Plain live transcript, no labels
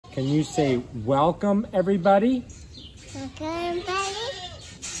Can you say welcome, everybody? Welcome, everybody.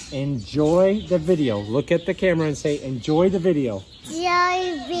 Enjoy the video. Look at the camera and say, enjoy the video.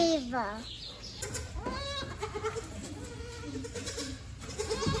 Enjoy Viva.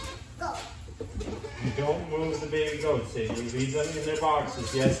 Go. Don't move the baby goats, Sadie. Leave them in their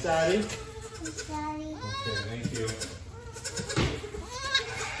boxes. Yes, Daddy? Yes, Daddy. Okay, thank you.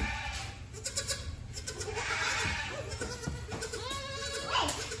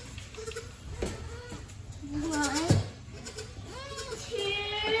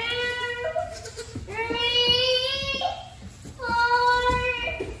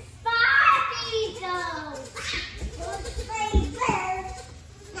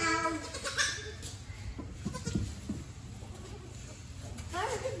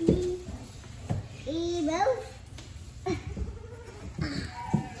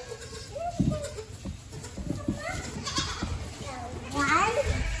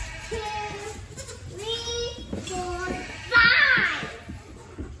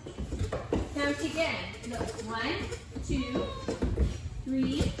 Again, look, 1, 2,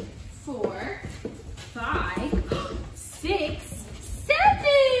 3, 4, 5, 6, 7.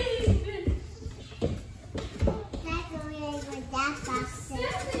 That's really good. That's awesome. 7.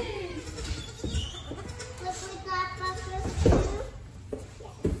 Look, we got buses too.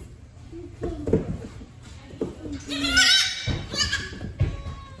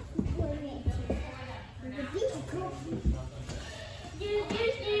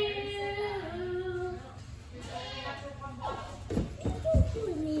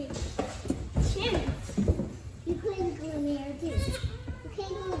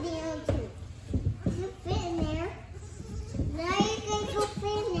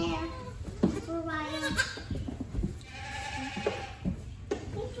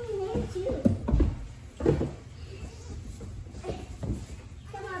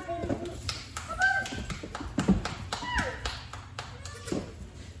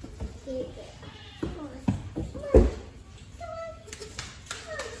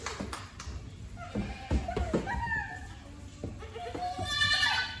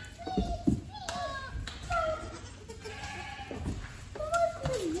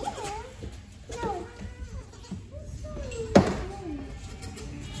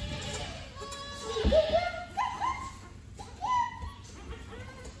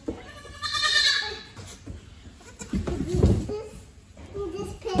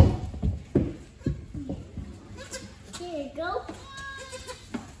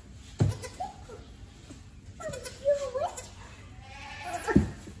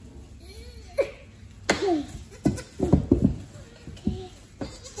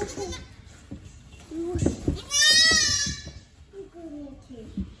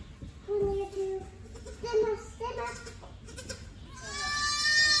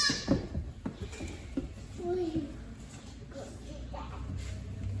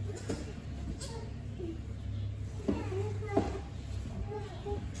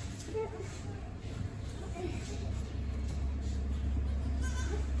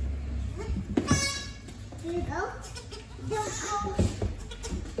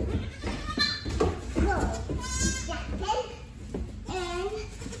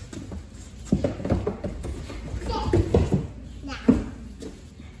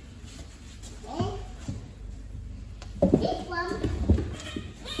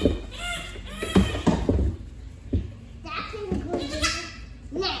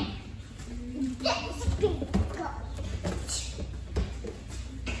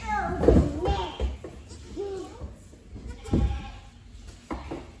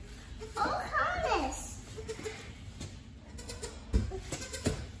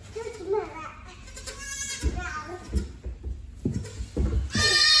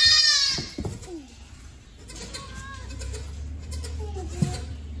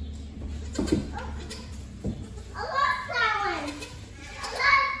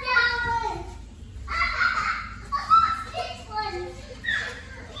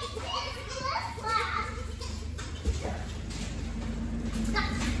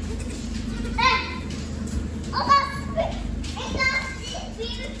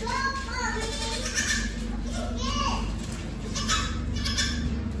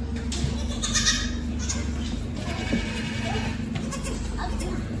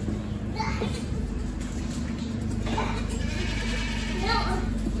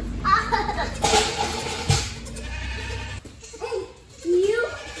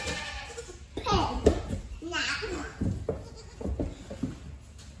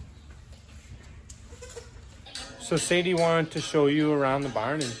 So Sadie wanted to show you around the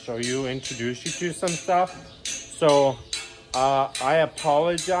barn and introduce you to some stuff. So I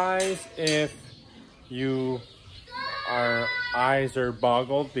apologize if our eyes are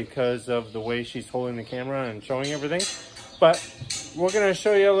boggled because of the way she's holding the camera and showing everything. But we're gonna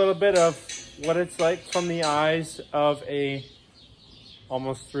show you a little bit of what it's like from the eyes of a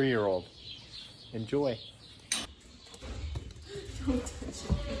almost 3-year-old. Enjoy. Don't touch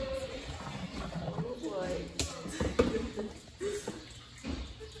it. Oh boy.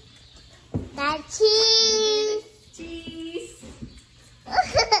 That cheese. Cheese.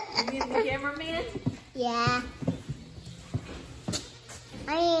 You mean the cameraman? Yeah.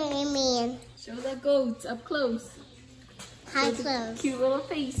 I am a man. Show the goats up close. How Show the close? Cute little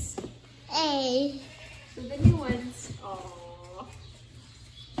face. Hey. Show the new ones. Aww.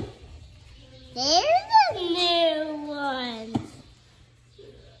 There's a new one.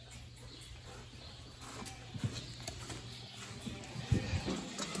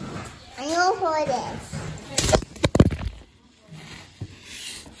 I know who it is.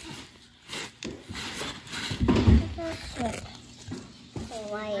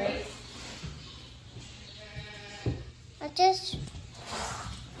 Wire. I just.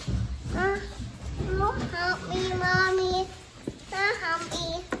 Oh, help me, mommy. Help me.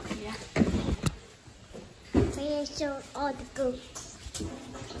 Yeah. I showed all the goats.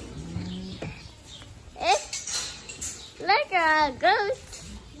 Look at goats.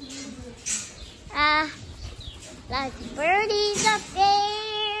 Like birdies up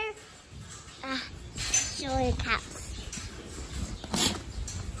there. Showing cows.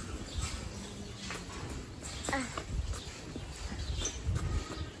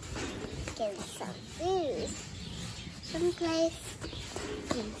 Getting some food. Someplace.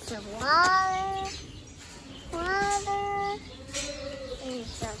 Getting some water. And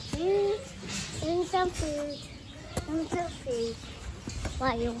some food. And some food. And some food.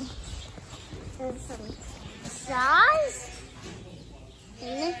 Water. And some sauce.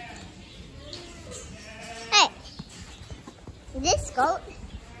 And hey! This goat.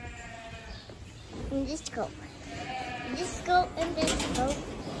 And this goat. This goat and this goat.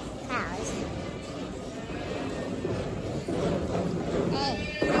 Cows. Hey.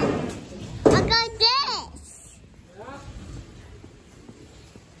 I got this.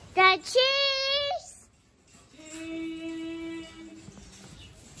 The cheese.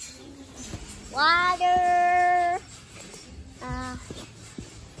 Water.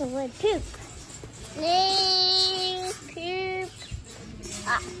 The word poop. Poop.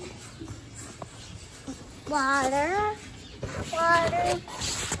 Water. Water.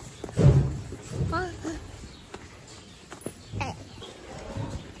 Hey.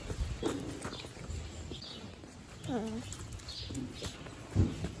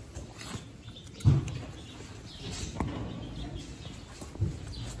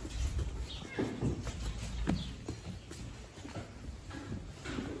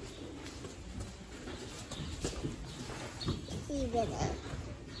 Even it.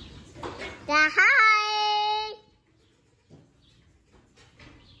 Hi.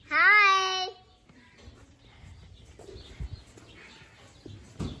 Hi.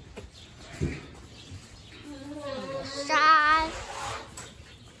 Stars.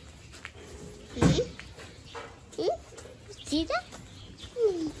 See that?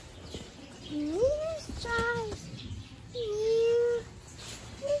 Stars.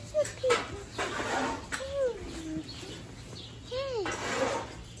 Little people. Hey.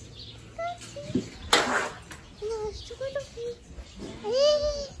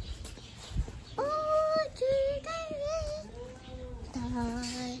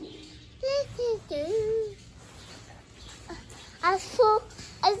 I saw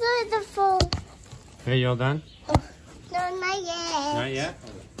the phone. Hey, you all done? Oh, no, not yet. Not yet?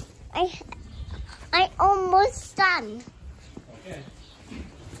 I almost done. Okay.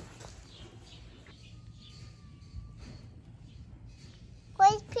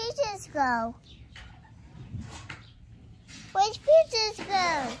 Where's Peaches go? Where's Peaches go?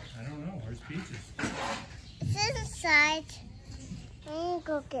 I don't know. Where's Peaches? It's inside. I'm gonna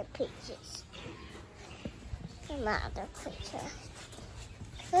go get Peaches. Come out the picture.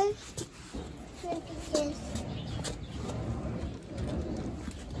 Come. Come, Peaches.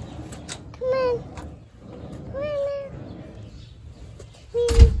 Come on. Come on now. Come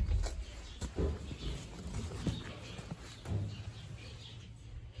on.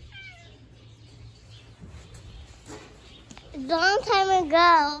 A long time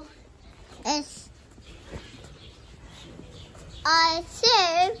ago, I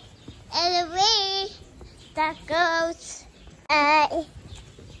served in a way that goes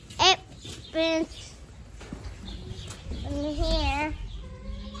it brings in here.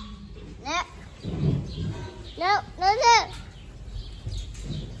 No, no, no, no.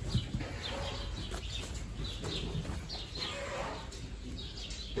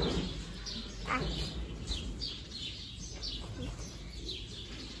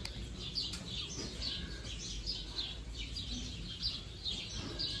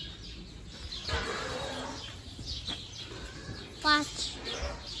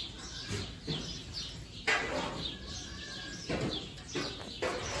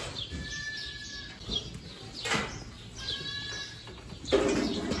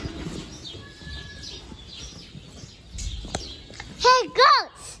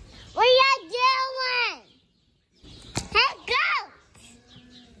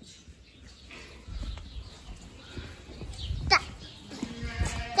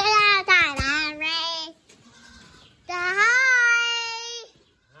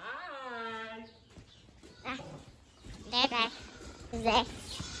 this?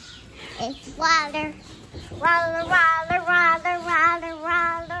 It's water. Water, water, water, water,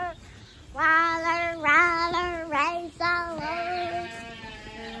 water. Water, water, rains all over.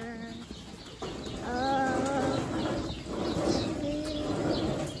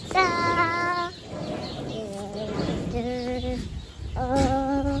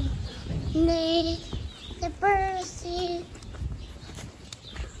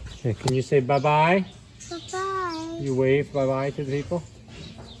 Okay, can you say bye-bye? Bye-bye. You wave bye-bye to the people?